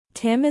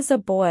Tim is a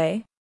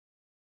boy.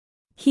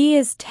 He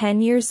is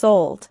 10 years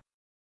old.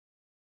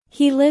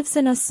 He lives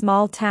in a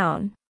small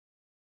town.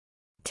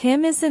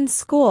 Tim is in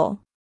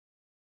school.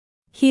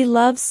 He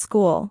loves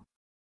school.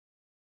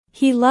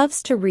 He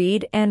loves to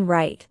read and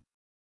write.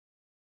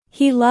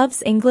 He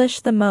loves English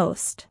the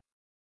most.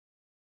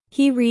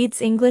 He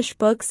reads English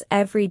books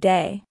every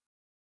day.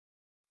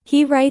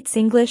 He writes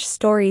English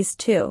stories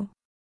too.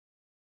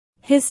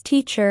 His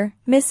teacher,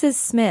 Mrs.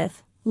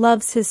 Smith,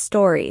 loves his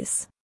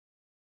stories.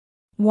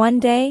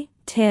 One day,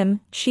 Tim,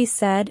 she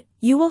said,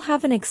 you will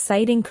have an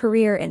exciting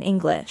career in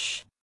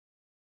English.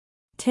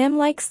 Tim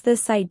likes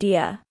this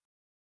idea.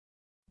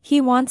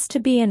 He wants to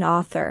be an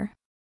author.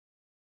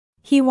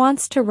 He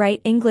wants to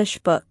write English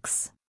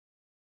books.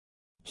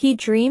 He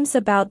dreams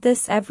about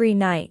this every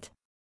night.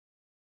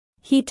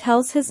 He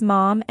tells his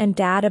mom and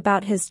dad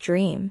about his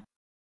dream.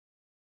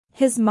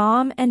 His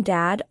mom and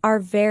dad are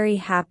very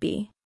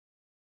happy.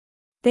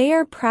 They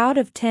are proud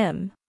of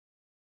Tim.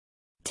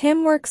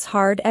 Tim works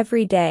hard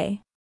every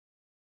day.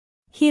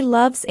 He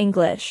loves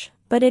English,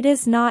 but it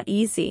is not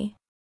easy.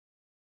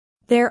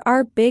 There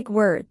are big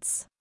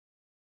words.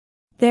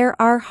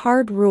 There are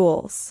hard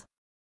rules.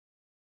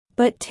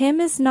 But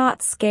Tim is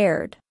not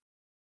scared.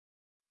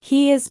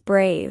 He is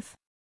brave.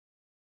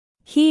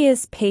 He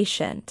is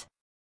patient.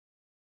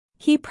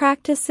 He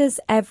practices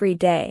every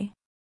day.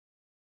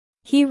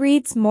 He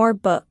reads more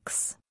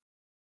books.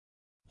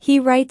 He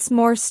writes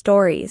more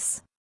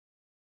stories.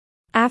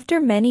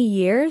 After many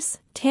years,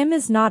 Tim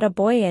is not a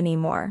boy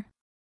anymore.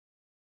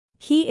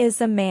 He is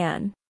a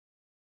man.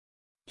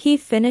 He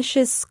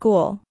finishes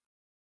school.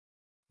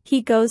 He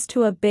goes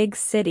to a big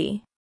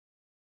city.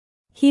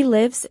 He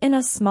lives in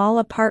a small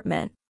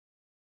apartment.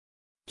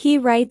 He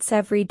writes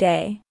every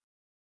day.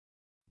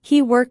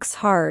 He works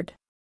hard.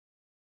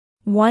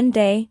 One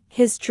day,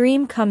 his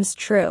dream comes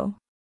true.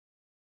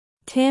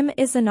 Tim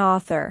is an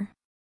author.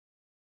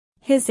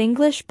 His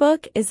English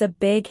book is a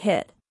big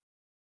hit.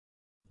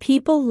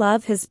 People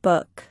love his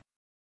book.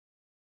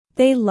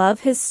 They love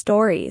his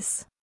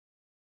stories.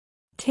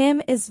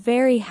 Tim is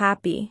very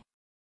happy.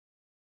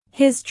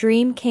 His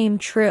dream came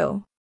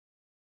true.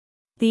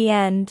 The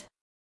end.